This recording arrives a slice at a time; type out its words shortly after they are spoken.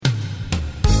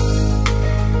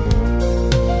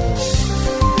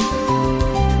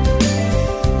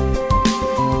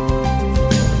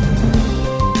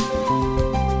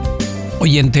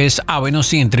oyentes,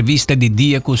 nos entrevista di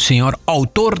dia con il signor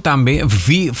autor también,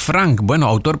 Vi Frank. Bueno,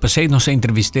 autor, pues nos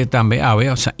entrevisté también,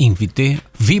 nos invité.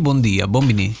 Vi, bom dia, bom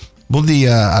venir. Bom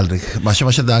dia, Aldrich. Mas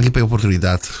danke pela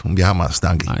oportunidade. Dia mais,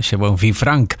 danke. Vi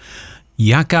Frank.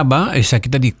 E acaba, essa aqui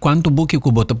de quanto buki que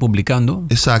você está publicando?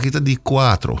 Essa aqui de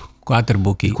 4. 4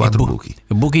 buki. 4 buki.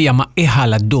 O buki chama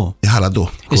Ehalado. Ehalado.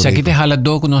 Essa aqui é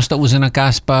Ehalado que nós estamos usando a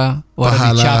caspa,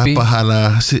 hora de chapi.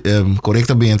 Para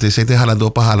corretamente, esse é Ehalado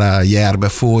para yerba,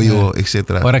 folho,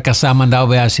 etc. Hora caçar, mandar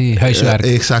o assim, huiswerk.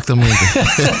 Exatamente.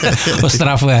 O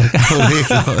strafwerk.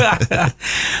 Correto.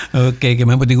 Ok, que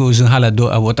mesmo digo usar Ehalado.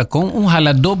 A outra com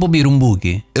Ehalado para vir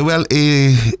buki. Wel,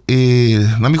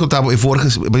 na minha contava,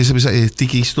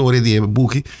 tiki história de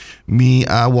buki, me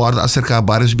aguarda acerca de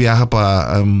vários viagens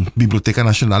para Biblioteca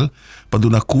Nacional para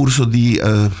dar um curso de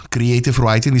creative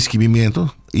writing e escrevimento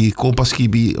e como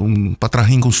escrever para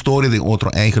trazer com história de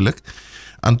outro eigenlijk.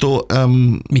 Então,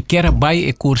 me quer bij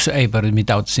e curso para me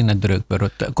dar na druk, pero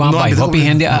quando vai, vou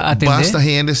pedir a atender. Basta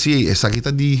gente sim, essa aqui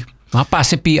tá de mas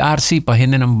passe PRC para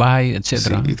gente não vai, etc.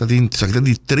 Sim, tá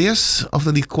de 3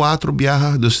 ou de 4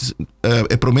 viagens, dus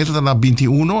eu prometo na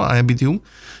 21, a 21.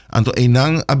 Então, eu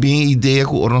não havia ideia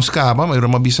que nós acaba, mas eu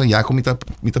não sabia já como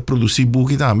me produzir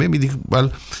book também. Me digo,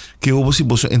 que eu vou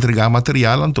entregar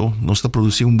material, então nós está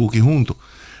produzindo book junto.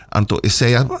 Então, esse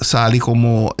sai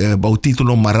como o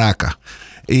título Maraca.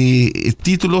 E o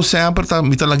título sempre está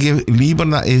me livre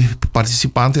na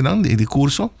participante de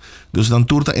curso. Dus dan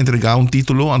turta entregar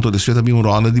título, então depois também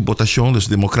ronda de votação, dus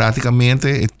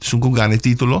democraticamente, sunku ganha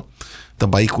título.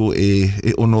 Também com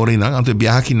honor não, então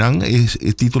viaja aqui não,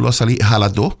 o título sali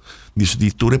halado. Dus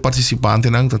de todos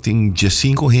participantes não, tem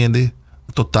 5 gente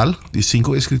total, de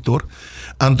 5 escritores.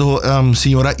 Então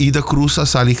senhora Aldrich Croes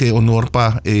sali que honor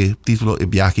para o título e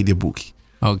viaje de buki.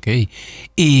 Ok.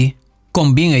 E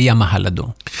combina e chama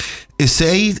halado.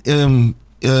 Esse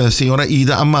senhora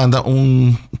Ida Amanda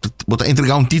bota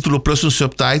entregar título plus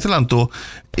subtitle, então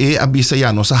avisa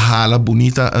já nossa hala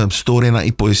bonita história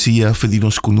e poesia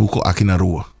fedidos conosco aqui na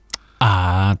rua.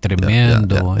 Ah,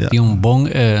 tremendo. Tem bom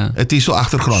het is zo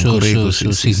achtergrond, correto.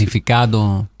 Su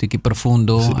significado, que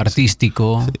profundo,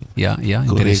 artístico,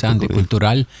 interessante,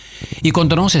 cultural. E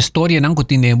conta-nos a história não que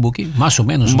tem buki, mais ou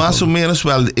menos. Mais ou menos,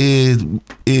 well,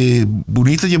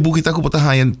 bonita de buki tá com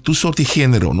botar tu sorte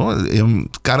gênero, no?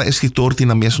 Cada escritor tem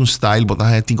a mesma style,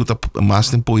 botar tem que mais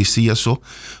tem poesia só,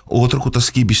 outro que tá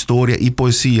escreve história e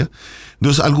poesia.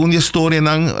 Dus alguma história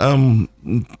não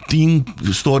tem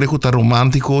história que tá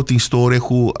romântico, tem história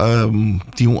que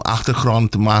tem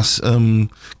achtergrond mais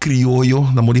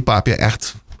criollo, na modi papia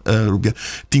echt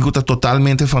tem que tá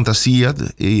totalmente fantasia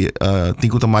e tem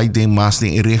que tá mais de mais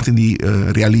de richting de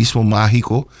realismo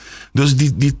mágico. Dus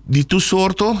die tu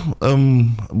sorto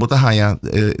botar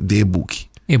de book.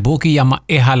 E buki chama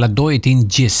Ehalado e tem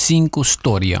 5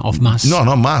 histórias, ou mais?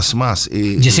 Não, mais.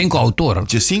 5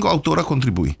 autores? 5 autores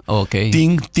contribuem. Ok.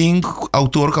 Tem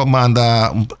autor que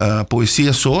manda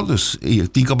poesia só, dus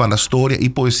tem que manda história e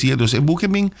poesia, dus o buki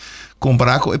bem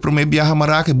comparar com o primeiro viagem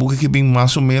Maraca, o buki que bem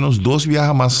mais ou menos 2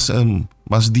 viagens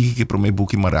mais dica que o primeiro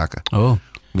buki Maraca. Oh.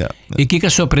 E que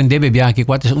surpreendeu aqui?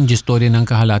 Qual é uma história que não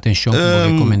cala atenção?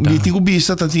 Me tenho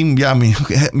visto que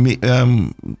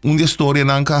uma história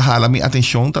não cala minha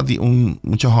atenção, que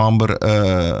muito hamber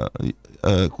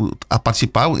a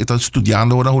participar, está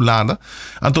estudando na Holanda.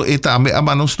 Então, é também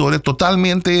uma história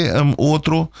totalmente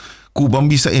outro que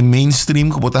vamos ver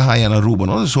mainstream que botar aí na rua,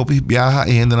 não? Só que viaja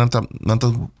e ainda não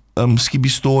escreve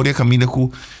história, caminha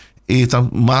com está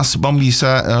mais vamos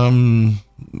ver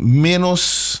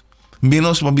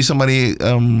menos mabisa mari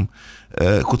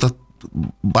kuta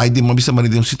bij de mabisa mari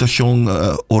de uma situação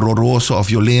horrorosa ou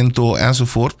violento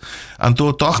enzovoort.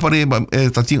 Então toch mari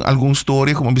tem alguma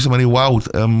história como mabisa mari wow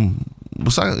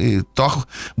você toch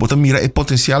bota mira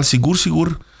potencial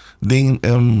seguro den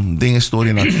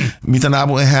história na. Mita na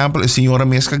um exemplo a senhora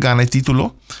mesca ganha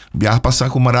título viaja passar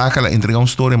com Maraca ela entrega uma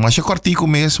história mas é cortico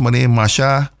mesmo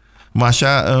mas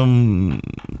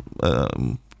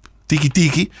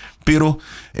tiki, pero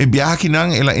el viaje que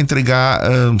nan ela entregar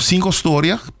 5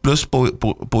 histórias plus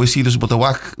poesia dus bota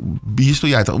wak visto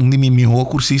ja dat de melhor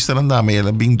cursista nan dame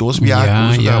ela bem 2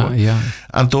 viagens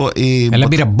então ela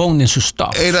vira bom nesse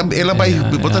stuff ela vai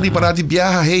botar de parar de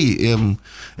viaje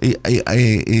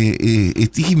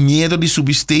tem medo de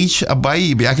subir stage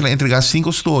abai viaje ela entregar 5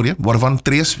 histórias waarvan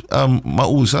 3 ma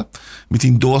usa met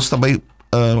 2 também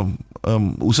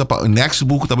usa para next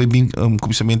book também bem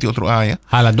começamento outro ano.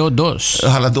 Halado dos.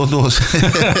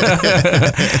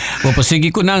 Vou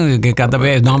prosseguir com não, que cada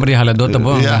vez nome halado tá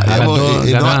bom.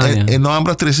 E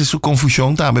nome traz essa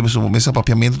confusão também, mas esse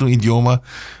papiamento do idioma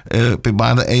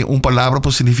pebanda é palavra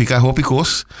para significar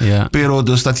hopicos, pero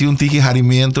dos tá um tique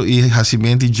harimento e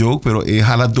racimento e jogo, pero é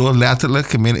halado letterlijk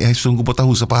que é sungo bota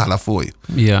usa para hala foi.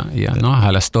 No,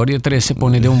 hala história traz se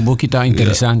põe de buki tá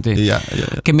interessante.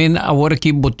 Que men agora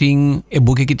que botin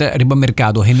buki kita riba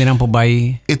mercado, henderam po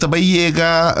bai. E também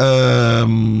chega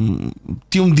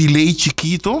tem delay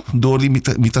chiquito, dori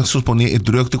mita supone e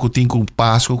drukte ko tin ko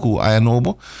Páscoa ko aya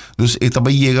nobo. Dus e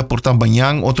também chega por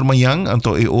manhã, outro manhã,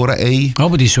 então e hora é.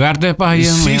 Oh, de suerte pa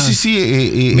hier.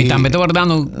 Sim. Me também tá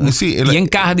guardando. E em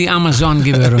carro de Amazon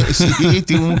que ver. Sim,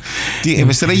 tem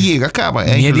mestre chega acaba.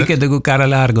 E é que de cara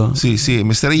largo. Sim,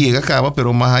 mestre chega acaba,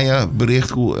 pero mahaya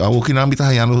bericht ko, ao que não mita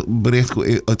hayano bericht ko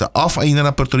off ainda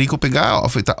na Puerto Rico pegar,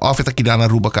 off tá aqui na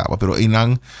Aruba acaba, pero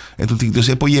inang então tem que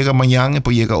depois chega amanhã,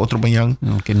 depois chega outro manhã.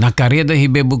 Okay, na carreta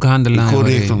hibe bukando lá.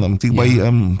 Correto, não tem vai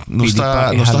nós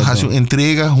está fazendo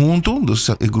entrega junto,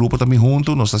 o grupo também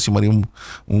junto, nós está fazendo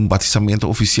batizamento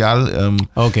oficial.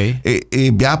 Okay.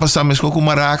 E bia passar mesmo com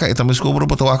maraca, e também com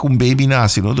botar com baby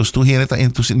nasce, não? Dus tu gente tá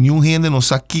então nenhum gente não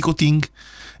sabe que ting.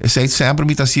 Esse sempre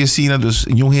me tá assim, dus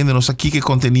nenhum gente não sabe que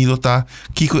conteúdo tá,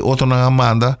 que outro não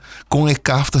manda, com e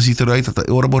cafta se terá,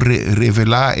 agora vou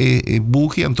revelar e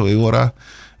buki, então agora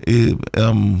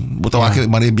botar que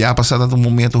mas bia passar tanto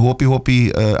momento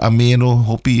hopi ameno,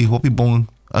 hopi bom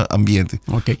ambiente.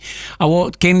 Ok. Awo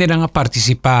quem irá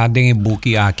participar de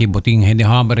buki aqui botin gente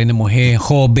homem, gente mulher,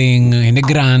 jovem, gente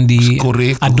grande,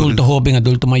 adulto jovem,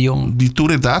 adulto maior. De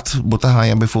toda idade, botar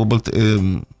aí, bijvoorbeeld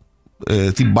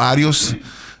tem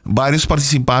vários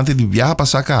participantes de viajar para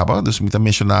Sacaba, dus me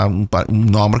mencionar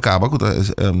nome acaba,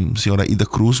 senhora Aldrich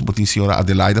Croes, botin senhora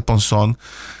Adelaide Ponson,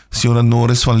 senhora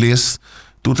Norris van Les.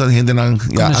 Toda a gente não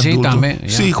adulto. Também.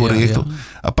 Sim, correto.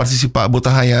 A participar,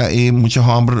 botar aí muita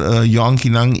homem young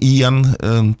que não Ian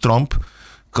Trump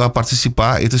que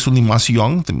participar, este é um mais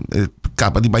young,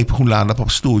 acaba de ir para Holanda para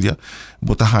estudar.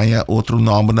 Botar aí outro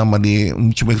nome na maneira,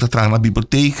 muito bem que está na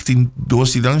biblioteca, tem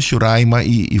dois dan, Shuraima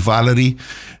e Valerie.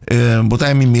 Botar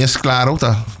aí mês claro,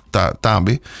 tá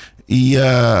também. E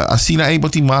assim aí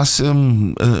botem mais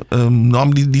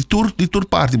nome de tour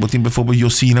parte, botem bijvoorbeeld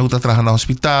Josina que está trabalhando no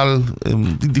hospital,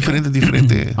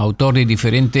 diferente autor de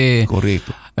diferente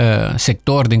correto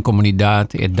sector da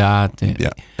comunidade, idade.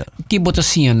 Que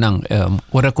botasia nang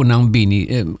ora ko nang bini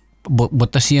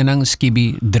botasia nang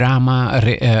skibi drama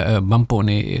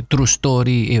bampone true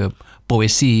story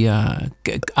poesia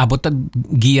a bota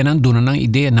guia nang dona nang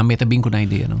ideia na meta bin ko na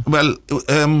ideia no. Well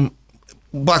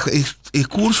o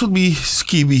curso de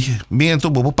skibi mento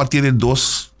bobo partir de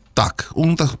dois tak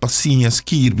tá passinha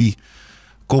skibi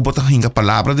como botar hinga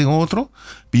palavra de outro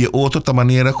e outro da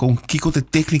maneira com que te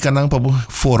técnica não para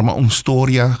forma uma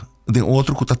história de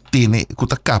outro que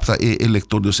tá capta e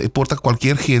leitor dus e porta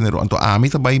qualquer gênero então a mim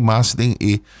também mais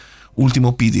de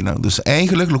último pidi não dus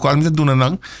eigenlijk lokaal met doen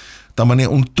dan da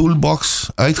maneira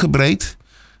toolbox uitgebreid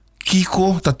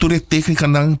kiko tá toda técnica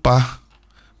não para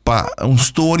uma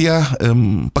história,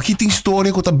 para que tem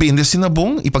história que tá bem descendo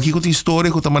bom e para que tem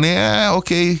história que tá maneira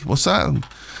ok, você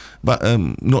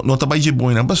não tá bem de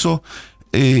bom não, mas só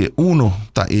uno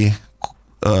tá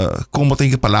como tem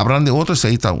que palavra de outro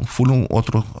sei tá full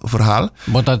outro verhaal.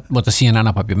 Bota assim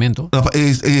na papiamento.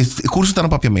 Curso tá no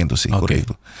papiamento sim, okay.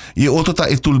 Correto. E outro tá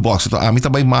toolbox, então a mim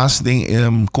também mais de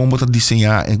como tá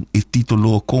desenhar o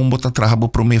título, como tá trabalhar a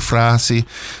primeira frase,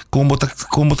 como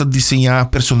tá desenhar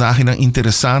personagem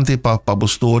interessante para a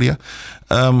história.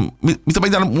 Me também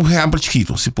dá exemplo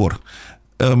chiquito, se por.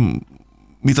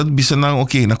 Me tá dizendo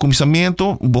ok, no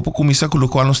começamento, vou começar com o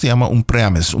qual nós chamamos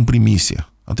premise, primícia.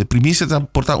 A primícia está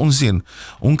portar zin.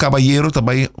 Caballeiro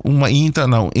também uma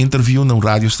interview na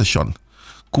radio station.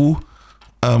 Com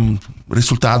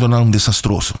resultado não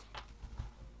desastroso.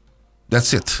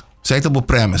 That's it. Zij het op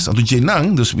premise. En toen je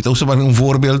nang, dus met ons maar een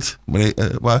voorbeeld.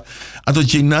 En toen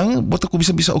je nang, wat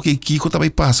ik bisa oké, kiko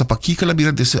tabai passa, pa kika la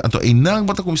bira desse. En toen je nang,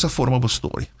 wat ik bisa forma op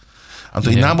story. En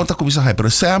toen je nang, wat ik bisa hai. Pero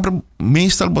sempre,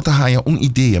 meestal, wat hij een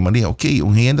idee. Maar nee, oké,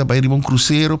 een henda bij een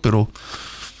cruzeiro, pero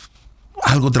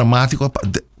algo dramático.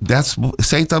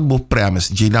 Zij dat op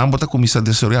premise. Je nang, wat ik bisa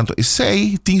desoriënto. E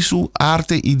zij, tem su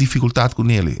arte e dificuldade com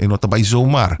ele. E não tabai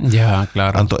zomaar. Ja,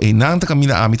 claro. En toen je nang, te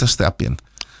camina amita stepien.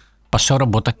 Passora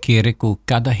bota querer que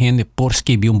cada gente por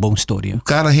escrever uma boa história.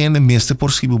 Cada gente mestre por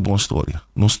escrever uma boa história.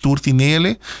 Nós turti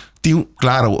nele, tem,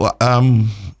 claro,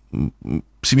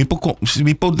 se me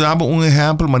pode dar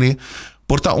exemplo, mas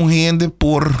porta gente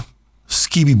por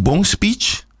escrever bom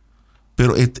speech,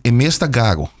 pero é mesta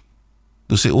gago.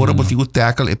 Dus ora botigo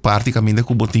tackle e parte caminha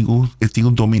com botigo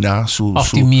dominar su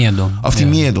medo.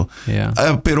 Medo.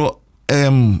 Pero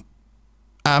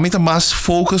a mim tá mais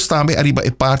focus também arriba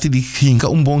e parte de hinka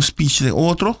bom speech de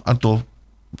outro, então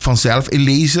vanzelf e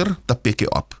lezer tá pick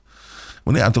up.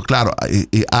 Então claro,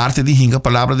 a arte de hinka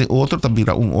palavra de outro tá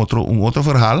vira outro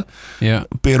verhaal.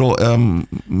 Pero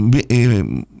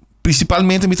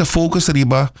principalmente me tá focus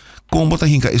arriba como tá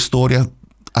hinka história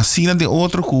assina de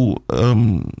outro com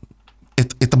é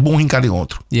bom hincar de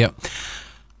outro. Me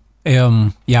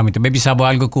também pensava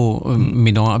algo que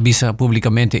me não avisa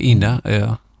publicamente ainda.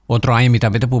 Outro ano me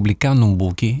também está publicando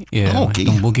buki.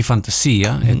 Buki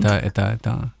fantasia. Está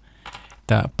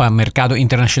para mercado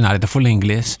internacional. Está full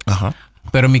inglês.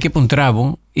 Pero me que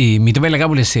trabo e me também legal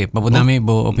você para botar minha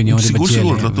opinião de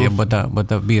bater.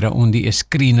 Bota vira de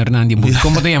screener na de buki.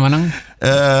 Como te chama não?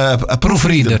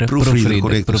 Proofreader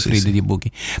de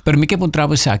buki. Pero me que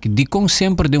trabo sabe de com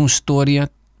sempre de uma história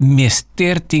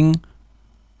mesterting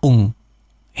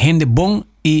gente bom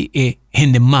e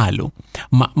gente malo.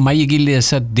 Mas eu gile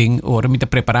essa ding ora me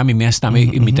preparar me mesmo também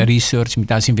me research, me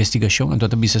investigação, então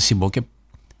bisa si boke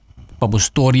para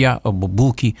história ou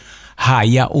buki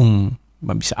haya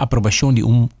aprovação de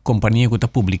companhia que está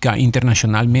publicar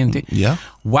internacionalmente.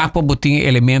 Wapa botin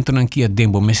elemento nan que é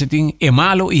dembo, mas tem é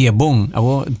malo e é bom.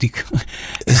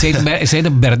 Isso é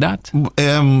verdade?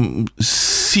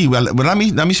 Sim,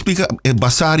 na me explica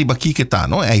basari baki que tá,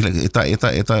 não? Eigenlijk é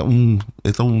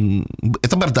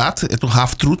verdade, é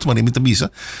half truth, maar niet te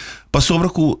bisa. Pas sobre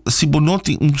que se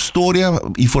bonoti história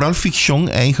e vooral ficção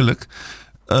eigenlijk,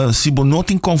 se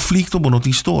bonoti conflito, bonoti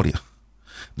história.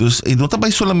 Dus não está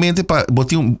bem solamente para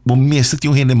botar bom mestre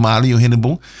tem gente malo e gente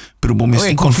bom, pero bom mestre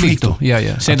tem conflito.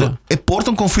 Então, é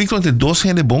porta conflito entre dois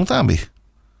gente bom também.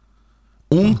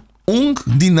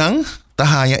 Dinang tá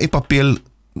haya e papel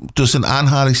tussen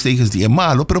aanhalingstekens die é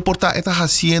malo, pero porta está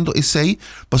haciendo esse,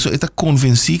 paso está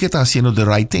convencido que está haciendo the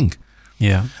right thing.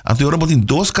 Então agora botem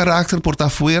dois carácter porta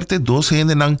fuerte, dois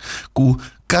gente nang que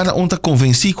cada está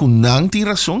convencido que não tem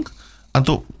razão.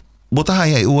 Então bota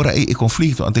aí ora e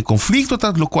conflito. Ante conflito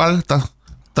tá lo qual tá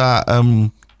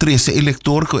 13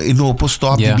 eleitor que no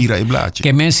posto de bira e blate.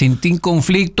 Que men sin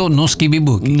conflito no escrevi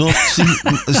book. No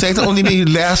sei onde me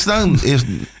last dan is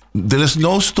there is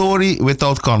no story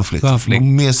without conflict.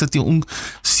 Meestal tem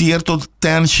certo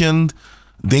tension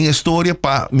de história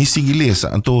para me seguir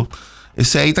lesa. Então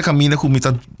esse aí tá caminha com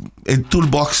mita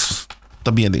toolbox.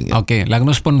 Ok, laat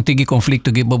ons een tiki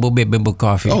conflicto que bobo bebe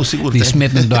coffee. Seguro. Die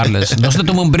smet met darles. Nós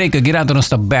estamos break girado nós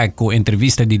back com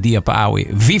entrevista de dia para awe.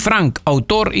 Vi Frank,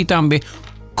 autor e também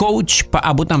coach para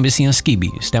abo também sim skibi.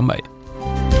 Stand by.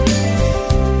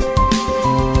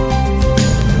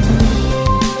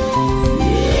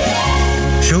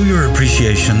 Show your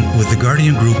appreciation with the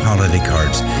Guardian Group holiday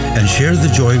cards and share the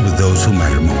joy with those who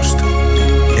matter most.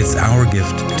 It's our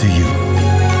gift to you.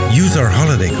 Use our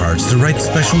holiday cards to write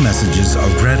special messages of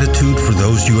gratitude for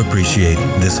those you appreciate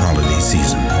this holiday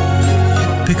season.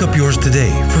 Pick up yours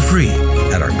today for free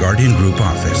at our Guardian Group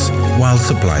office while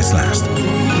supplies last.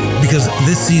 Because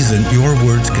this season, your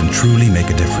words can truly make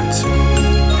a difference.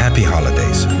 Happy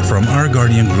holidays from our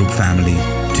Guardian Group family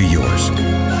to yours.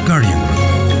 Guardian Group.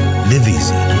 Live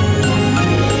easy.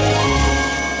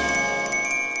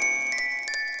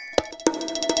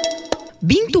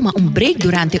 Bing toma break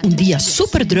durante dia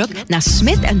super druk na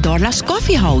Smith & Dorla's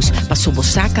Coffee House.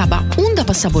 Pasubosaka ba unda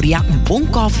pa saborear bom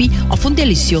coffee of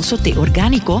delicioso thé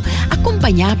orgánico,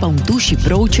 acompanhar pa douche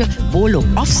broodje, bolo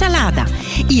of salada.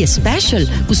 E special,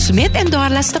 o Smith &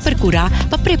 Dorla's ta percurar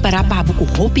pa preparar pa buku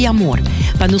hopi amor.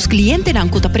 Pa nos clientes nan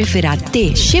kuta preferar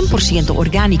thé 100%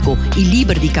 orgánico e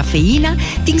livre de cafeína,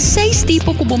 tem 6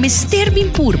 tipos que bom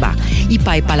esterbin purba. E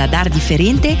pa paladar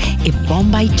diferente e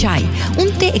Bombay Chai,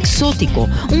 thé exótico,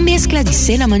 mezcla de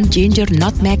cinnamon, ginger,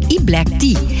 nutmeg e black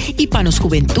tea. E para nos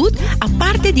juventud,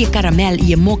 aparte de caramel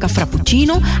e mocha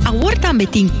frappuccino, agora também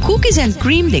tem cookies and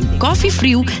cream de coffee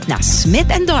frio na Smith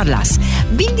 & Dorla's.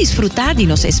 Bem desfrutar de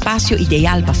nosso espaço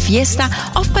ideal para fiesta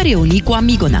ou para reunir com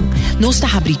amigos. Nós está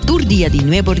abrindo dia de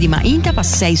 9 de manhã para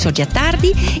 6 da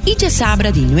tarde e de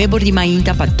sábado de 9 de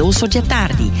manhã para 2 da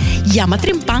tarde. Llama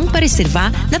Trempang para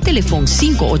reservar na telefone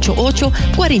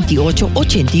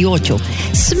 588-4888.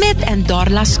 Smith &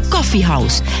 Dorla's Coffee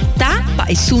House. Ta pa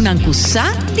esunan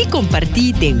kusa di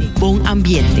compartir de bom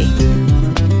ambiente.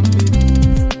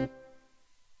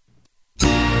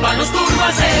 Vamos turbo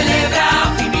a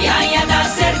celebrar, fin de año está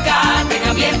cerca, en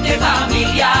ambiente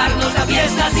familiar, nuestra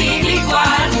fiesta sin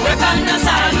igual, huracán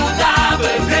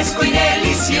saludable, fresco y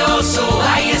delicioso,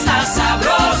 ahí está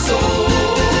sabroso,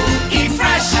 y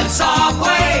fresh fresh at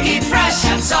Subway. Eat fresh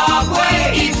at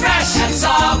Subway. Eat fresh at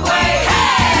Subway.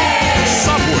 Hey!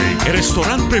 Subway, el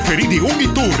restaurante preferido de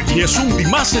Unitur y es un de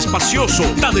más espacioso.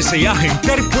 Da desea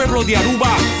gente el pueblo de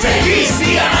Aruba. ¡Feliz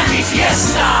Día de mi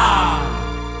Fiesta!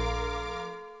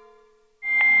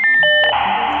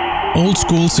 Old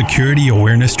school security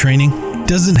awareness training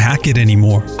doesn't hack it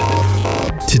anymore.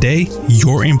 Today,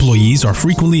 your employees are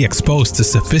frequently exposed to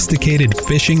sophisticated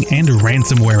phishing and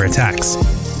ransomware attacks.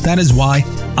 That is why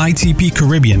ITP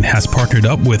Caribbean has partnered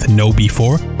up with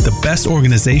KnowBe4, the best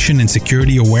organization in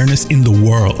security awareness in the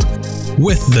world.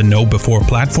 With the KnowBe4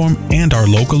 platform and our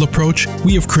local approach,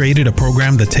 we have created a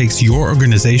program that takes your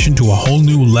organization to a whole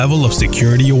new level of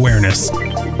security awareness.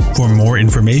 For more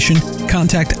information,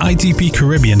 contact ITP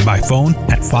Caribbean by phone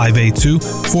at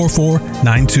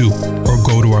 582-4492 or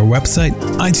go to our website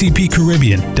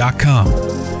itpcaribbean.com.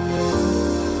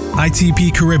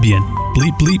 ITP Caribbean,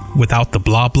 bleep bleep without the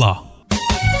blah blah.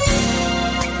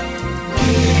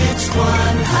 It's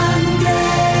 100.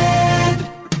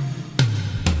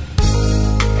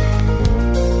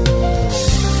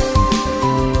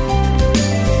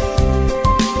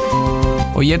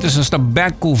 Oyentes, está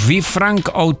back con V. Frank,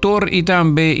 autor y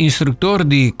también instructor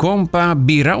de compa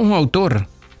Bira, un autor.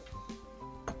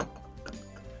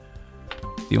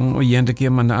 Tiene un oyente que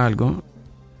manda algo.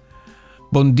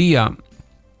 Buen día.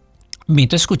 Me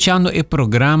está escuchando el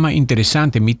programa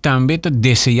interesante. Me también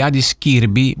desea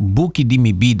escribir buki de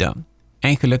mi vida.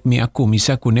 Eigenlijk me ha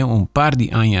comenzado con él un par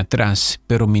de años atrás,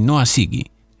 pero me no ha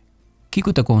seguido. ¿Qué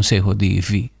te aconsejo de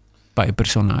V para el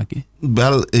personaje?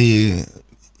 Wel,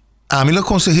 a mí lo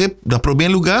aconsejé, en primer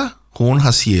lugar, gewoon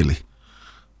hasiele.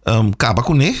 Acaba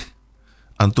con él.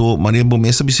 Anto, wanneer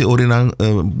bomesa bise orenang,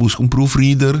 busca un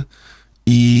proofreader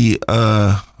y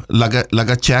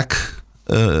laga check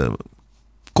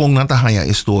con nanta haya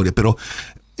historia. Pero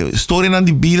historia nan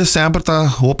di vida sempre tá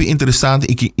hopi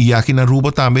interessante e aqui na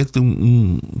Aruba também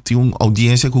tem uma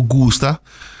audiência que gosta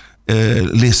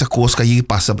lesa coisa que aí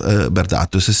passa verdade.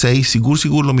 Então, sei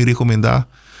seguro lo me recomendar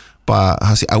para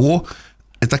assim,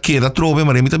 esta queda trove,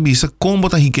 mas remita bisa como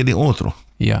tá hique de outro.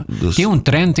 Yeah. Tem un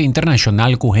trend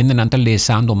internacional que gente nanta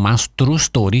lesando más true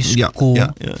stories com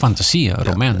fantasia,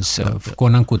 romance,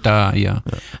 con ancuta,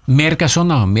 merca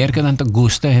nanta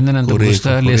gusta, gente nanta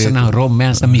gusta lesando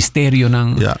romance, misterio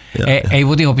nan. E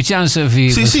vou dizer, chance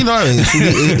vi. Sim, não,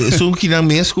 sou que na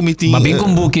mês com meeting. Mas bem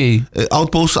com buki.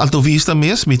 Outpost Alto Vista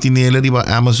mês, meeting nele arriba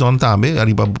Amazon também,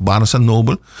 arriba Barnes &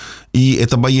 Noble. E é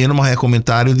também uma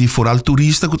comentário de foral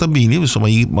turista que tá bem, so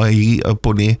mas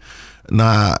pone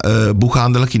na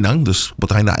boekhandel aqui não, dus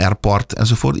botar na airport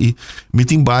enzovoort. E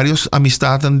meeting vários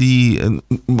amistades de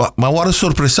mas agora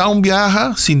surpresa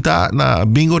viaja, sinta na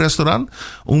bingo restaurant,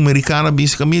 americana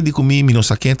bisca me de comi, não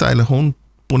sei quem tá, ele gewoon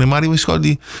pone mari uma escola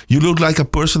de you look like a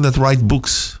person that write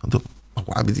books.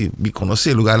 Me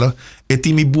conhece lugar lá e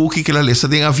tem mi buki que ela lê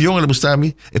em avião, ela busca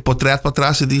me e portrait para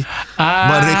trás de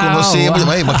mas reconhecer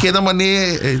mas que da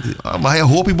maneira mas é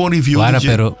hope bom review.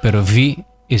 Claro, pero vi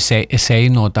essa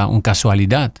nota uma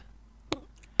casualidade.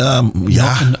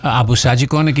 Abusar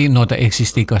com que nota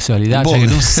existe casualidade, é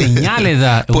um sinal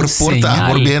da por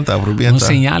venta. Um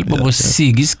sinal para você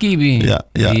seguir escrever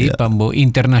e para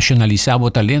internacionalizar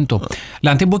o talento.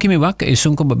 Lá tem que me vai é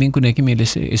um que bem com que me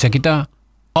esse aqui tá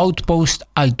Outpost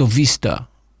Alto Vista.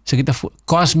 Esse aqui tá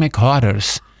Cosmic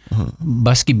Horrors.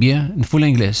 Basque bia full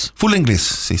inglês. Full inglês.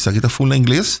 Sim, isso aqui tá full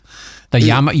inglês. Tá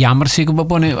jammer se que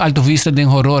pone Alto Vista de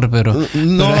horror, pero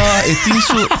não, é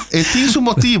isso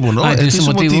motivo, não? É isso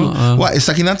motivo.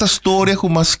 Essa aqui nanta história com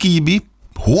uma skibi,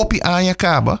 hopi aia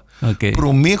acaba.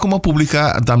 Pro me como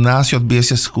publicar damnacio de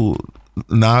vezes com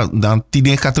na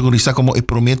tiene categorizar como el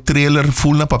primer trailer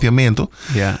full na papiamento.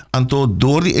 Anto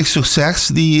door die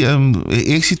succes die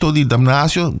éxito de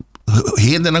damnacio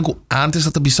gente nango antes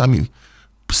ata bisami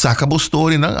saca bo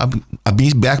story na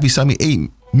abis back bisami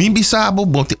min bisabo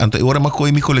boti anto agora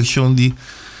makoi mi coleção de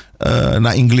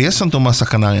na inglês anto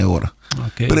masaka na agora.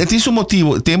 Pero é isso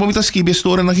motivo, tempo me tá escrever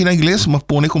história na inglês, mas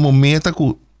pone como meta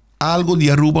com algo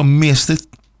de Aruba mestre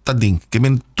tading, que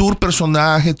men tour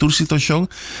personagem, tour situação.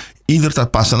 Ieder dat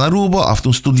passa na Aruba, of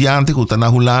um estudante que está na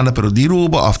Holanda, pero de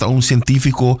Aruba, of um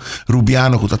científico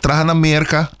rubiano que está trabalhando na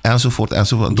América, enzovoort.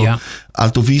 Então,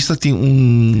 Alto Vista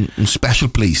tem special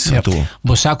place.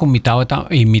 Você como me tá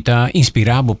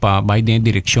inspirado para vai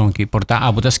dentro direção que porta a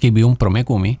botar escrever prome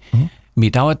comi. Me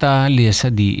tá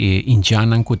lesa de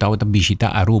indianan que tá visita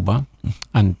Aruba,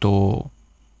 anto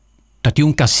tá tem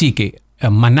cacique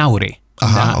Manaure.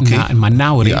 Na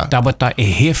Manaure estava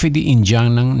jefe de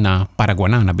indianan na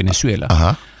Paraguaná, na Venezuela.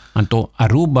 Então,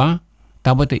 Aruba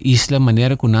estava isla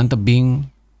maneira que nanta bem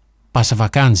passa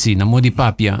vakansi na modi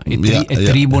papia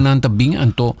tribo nan tabing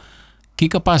anto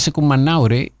kika passa com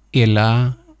Manaure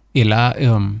ela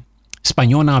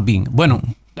espanhol na bing. Bueno,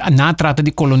 na trata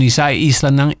de colonizar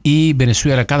isla nang e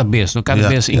Venezuela cada vez, no? Cada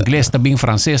vez inglês tabing,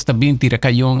 francês tabing,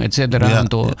 tiracayong, etc.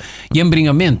 Anto y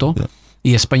embringamento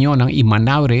e espanhol nang e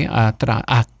Manaure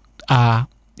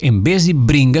em vez de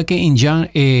bringa que injan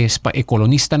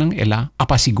colonista nang ela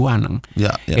apaciguan nang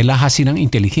ela hasi nang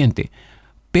inteligente.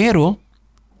 Pero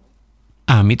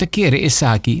a mí te quiere es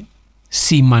aquí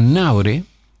si Manaure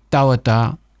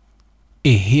tawata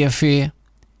jefe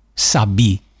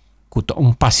sabi kuta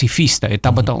pacifista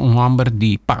tawata homem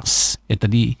de paz eta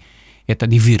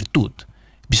de virtude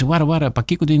bisa wara pa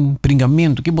kiko din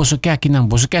pringamento que boso quer aqui não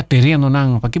boso quer terreno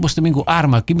não pa que boso também com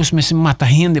arma que boso me mata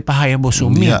gente pa haya boso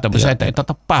meta boso eta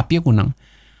papia com não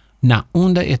na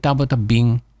onda tawata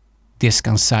bem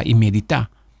descansar e meditar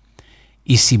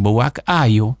e se boak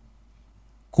ayo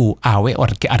ku awe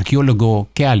or arqueólogo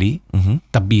Kelly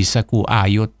tabisa ku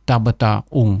ayo tabata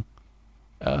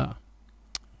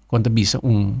quando tabisa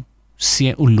un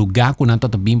lugar ku nanto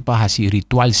tabim pa hasi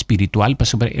ritual espiritual pa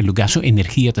sobre el lugar so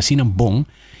energia ta sinang bom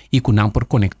e ku nang por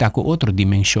conectar com outra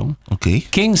dimensão. Okay.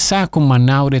 Quem sabe com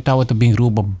Manaure tawa tabing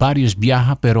ruba vários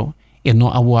viaja pero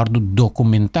não aguardo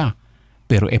documentar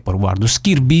pero por guardo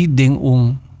escrever den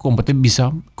como te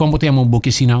bisa, como te amo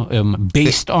buki sina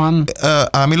based on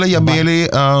amila yabele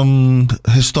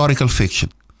historical fiction.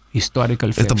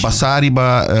 Historical fiction. Esta basari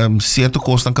ba certo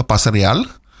costa que passa real,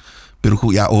 pero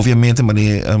obviamente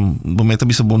momento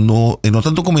bisa no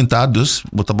tanto documentados,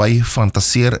 bota vai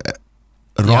fantasier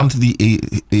rond die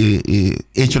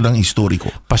hecho dan histórico.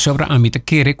 Pa sobra a mí te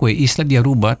quiere que Isla de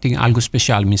Aruba tem algo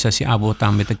especial, misa si abo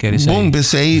tambe te quiere sei. Bom,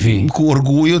 pensei com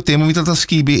orgulho tema mita ta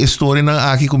escrever história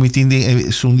na aqui como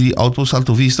entende son di Outpost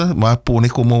Alto Vista, mas pone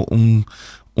como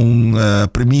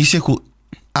premissa com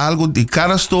algo de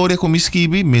cada história como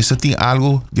escrever, mesa tem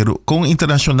algo de com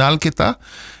internacional que tá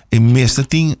e mesa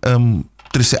tem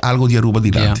algo de Aruba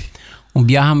dilante.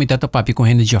 Viaja mi tata papi com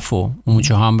gente já foi,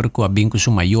 muito hambre com a binco su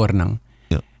maior não.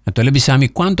 Então ele bisami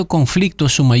quanto conflito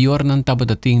su maior nan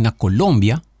tabatating na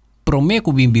Colombia prome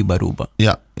ko bimbi baruba.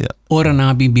 Ora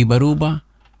na bimbi baruba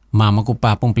mama ko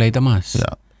papong pleita mas.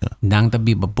 Nang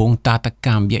tabi babong tata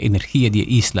cambia energia di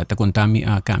isla ta contami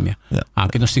a cambia.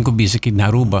 Anche nos cinco bisa ki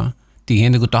naruba ti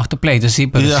gente ko toch te pleita si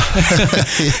pero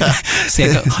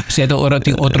seta ora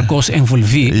ting outra cosa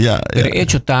envolvi. Pero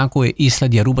hecho ta ko isla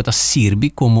di Aruba ta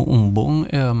sirvi como bom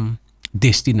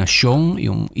destinação e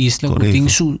isla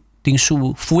ko tem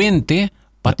sua fuente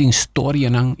para ter história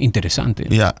não interessante.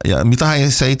 Me tá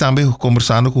aí também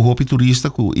conversando com o hopi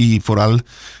turista e foral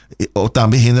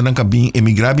também gente não cabim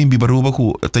emigrar bem Bibaruba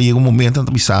que tá chega momento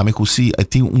também sabe que se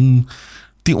tem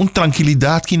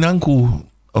tranquilidade que não com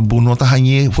bonota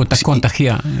hanye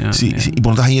contagiar.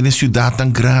 Bonota hanye na cidade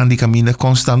tão grande caminha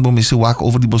constant bom se walk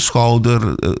over die schouder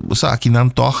sa aqui não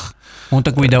toch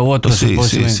Onta cuida outro,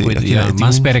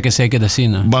 mas espera que seja da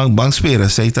sina. Bang espera,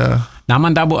 seita. Na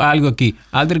mandabo algo aqui.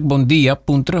 Aldrich, bom dia.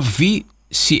 Puntra vi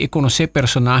se conhecer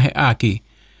personagem aqui.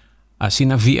 Assim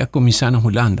na via começar na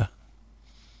Holanda.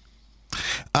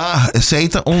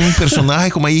 Seita personagem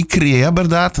como aí cria,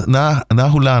 verdade, na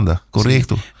Holanda,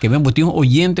 correto? Que bem, botinho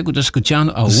oyente que está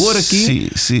escutando agora aqui.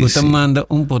 Que está manda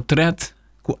portrait.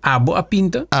 Com abo a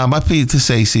pinta? Mas pinta,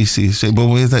 sim.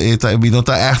 Bom, está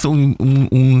echt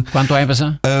Quanto anos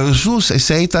passa?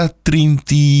 Sei tá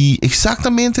 30,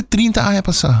 exatamente 30 anos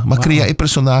passa. Mas cria o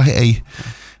personagem aí.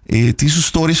 Tem sua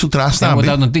história por trás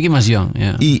também. Não tem que mais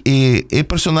E o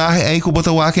personagem aí que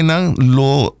botou aqui não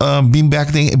lo bem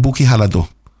back tem buki halado.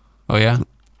 Oh ja.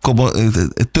 Como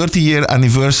 30-year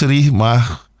anniversary,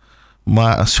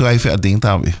 mas schrijven a ding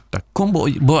também. Como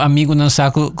bo amigo não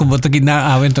saco como tô aqui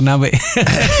na avento na be.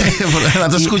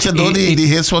 Nada escuta de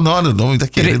hits van Holland, não tá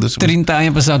querendo. 30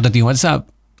 anos passado tinha WhatsApp.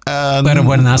 Pero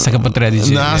bueno, nasa ka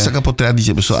potredige. Nasa ka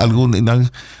potredige, so algum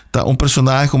tá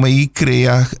personagem como aí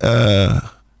cria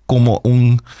como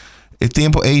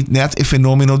tempo aí net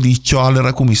fenômeno de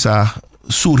cholera começar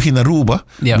surge na Aruba,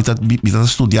 está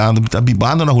estudando, está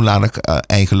vivendo na Holanda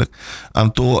eigenlijk.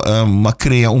 Então, mas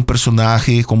cria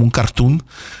personagem como cartoon,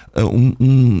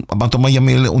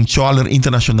 uma choller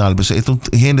internacional. Então,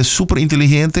 gente super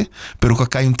inteligente, pero que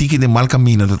cai tiki de mal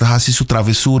caminho. Então, há sua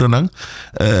travessura, não?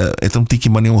 Então, tiki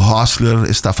mane hustler,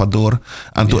 estafador.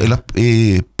 Então, ela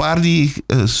par de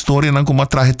história não como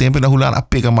traje tempo na Holanda,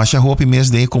 pega mais a roupa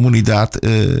mesmo de comunidade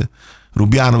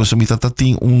rubiana. Mas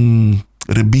tem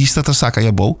revista ta saca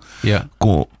ya bom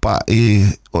com pa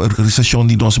organização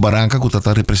de Nos Barranca que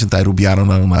está representar o Biano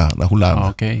na Holanda.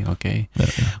 Ok.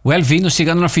 Well, vi, nós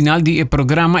chegando no final do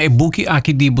programa, buki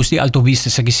aqui de Outpost Alto Vista,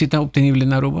 se aqui está disponível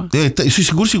na Aruba?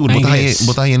 Seguro.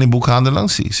 Botar aí no bookhandel lang,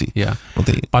 sim. Yeah.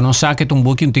 Para não saber que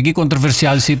buki, um tiki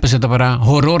controversial, se para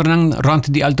horror nang rond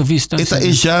de Alto Vista? Esta é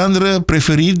o genre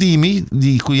preferido de mim,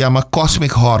 que chama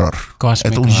Cosmic Horror.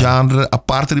 É um genre a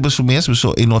parte de seu mês,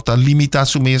 e não está limitado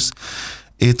seu mês.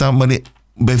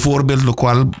 Bijvoorbeeld, lo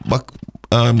qual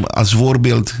als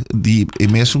voorbeeld die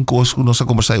mesmo coisa que nós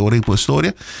conversamos hoje com a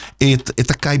história,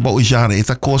 eta cai ba o genre,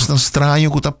 eta coisa estranho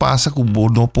que tá passa com o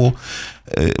nopo.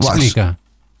 Explica.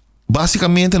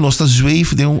 Basicamente, nós está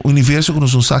zweef de universo que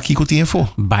nós não sabe que tem fo.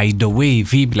 By the way,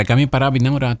 vi, la kami parabi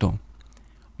ng rato.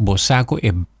 Bosaco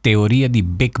é teoria de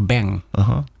Big Bang.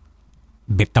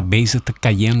 Está bezig te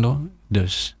cayendo,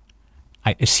 dus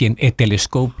é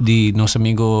telescope de nosso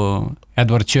amigo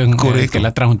Edward Chung, que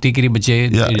lá traz tigre,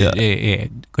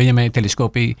 conhece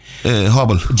telescope?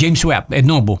 Hubble. James Webb,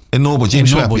 nobo.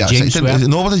 James Webb,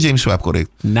 nobo James Webb, correto.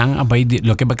 Nang abay,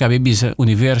 lo que baka bisa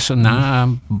universo na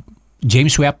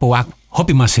James Webb wak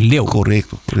hopi mas leu.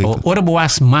 Correto. Ora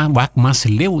wak mas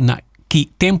leu na que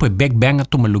tempo é Big Bang at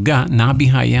tumaluga na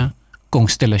bihaya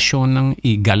constelasyon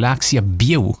e galáxia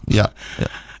bio.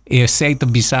 E aceita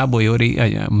bisabo e ori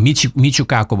Michio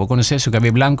Kaku, conhece o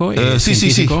cabelo branco?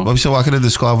 Sim. Vamos falar que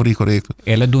discovery, correto.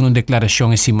 Ela deu uma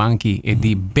declaração esse manqui e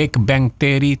de Big Bang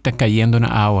Theory está caindo na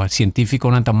água.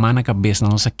 Científico não tá mana cabeça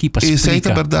na nossa equipa explica. Isso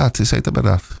é verdade. Isso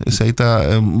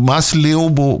é mas leu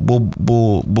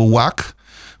bo wak,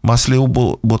 mas leu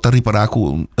bo tá reparar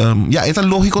com é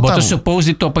lógico também. But suppose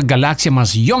de topa galáxia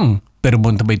mas young. Pero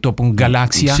bonta bij top een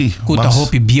galaxia, kuta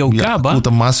hopi biokaba. Kuta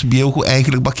mas bioko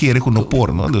eigenlijk bakere com no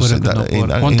por, no?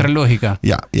 Contra lógica.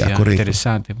 Correto.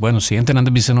 Interessante. Bueno, si entrenando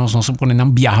bisa nos supone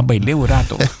não viaja by leu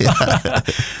rato.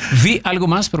 Vi algo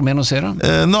mais por menos era?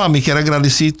 Não, me quero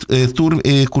agradecer tour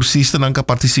cursista que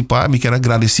participar, me quero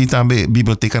agradecer também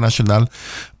Biblioteca Nacional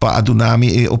para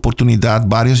adunar-me oportunidade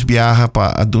vários viajar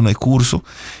para adunar curso.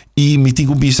 E me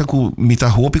tenho visto que me está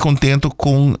muito contente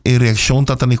com a reação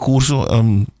que está no curso.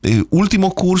 O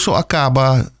último curso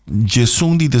acaba dia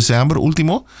 1 de dezembro,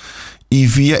 último. E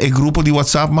via o grupo de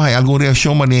WhatsApp, mas alguma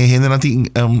reação, mas ainda não tem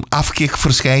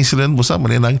afkikverschijnselen. Mas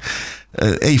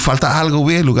falta algo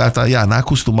weer, lugar tá, na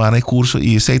acostumar no curso.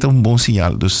 E isso é um bom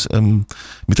sinal. Dus,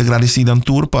 me te agradecer dan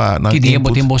tour para... Que dia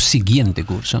o seguinte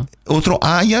curso? Outro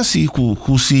ano, sim,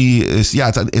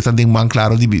 está bem man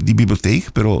claro de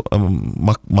biblioteca, pero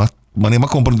mas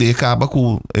compreender acaba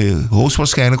com host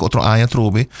waarschijnlijk outro ano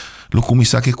trobe lo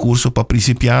começar que curso para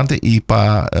principiante e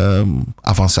para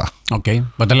avançar. Ok,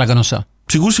 bota lá que não sa.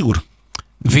 Seguro.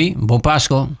 Vi, bom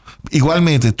Páscoa.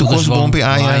 Igualmente, tu gostas bom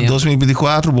para ano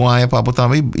 2024, bom ano para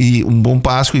também e bom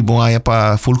Páscoa e bom ano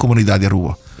para full comunidade de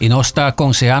rua. E nós está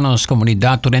aconselhando a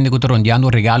comunidade turende que rondeando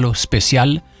regalo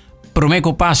especial.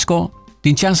 Prometo Páscoa.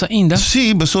 Tem chance ainda?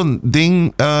 Sim, mas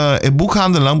tem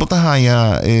boekhandel lang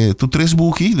botahaya tu 3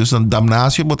 buki, dus dan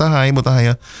damnasio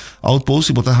botahaya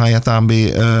Outpost botahaya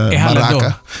também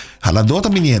Baraka. Halador tá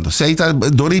menino. Sei tá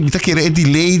dori mita querer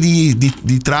delay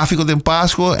de tráfego de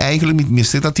Páscoa, eigenlijk me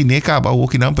está tine acaba o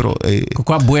que não, pero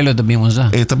com a abuelo também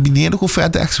usa. Tá menino com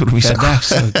FedEx por mim. FedEx,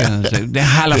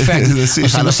 de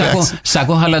FedEx.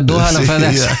 Saco halador, hala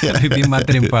FedEx. Bem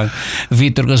matrimpado.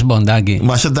 Vitor Gosbondagi.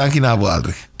 Mas danke na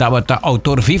Aldrich. Tabata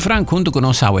autor Vifrank junto con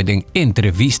nossawe den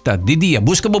Entrevista di Dia.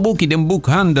 Busca bobuki den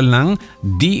boekhandel lang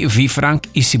di Vifrank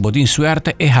e si bodin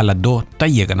suerte e halado ta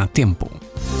llega na tempo.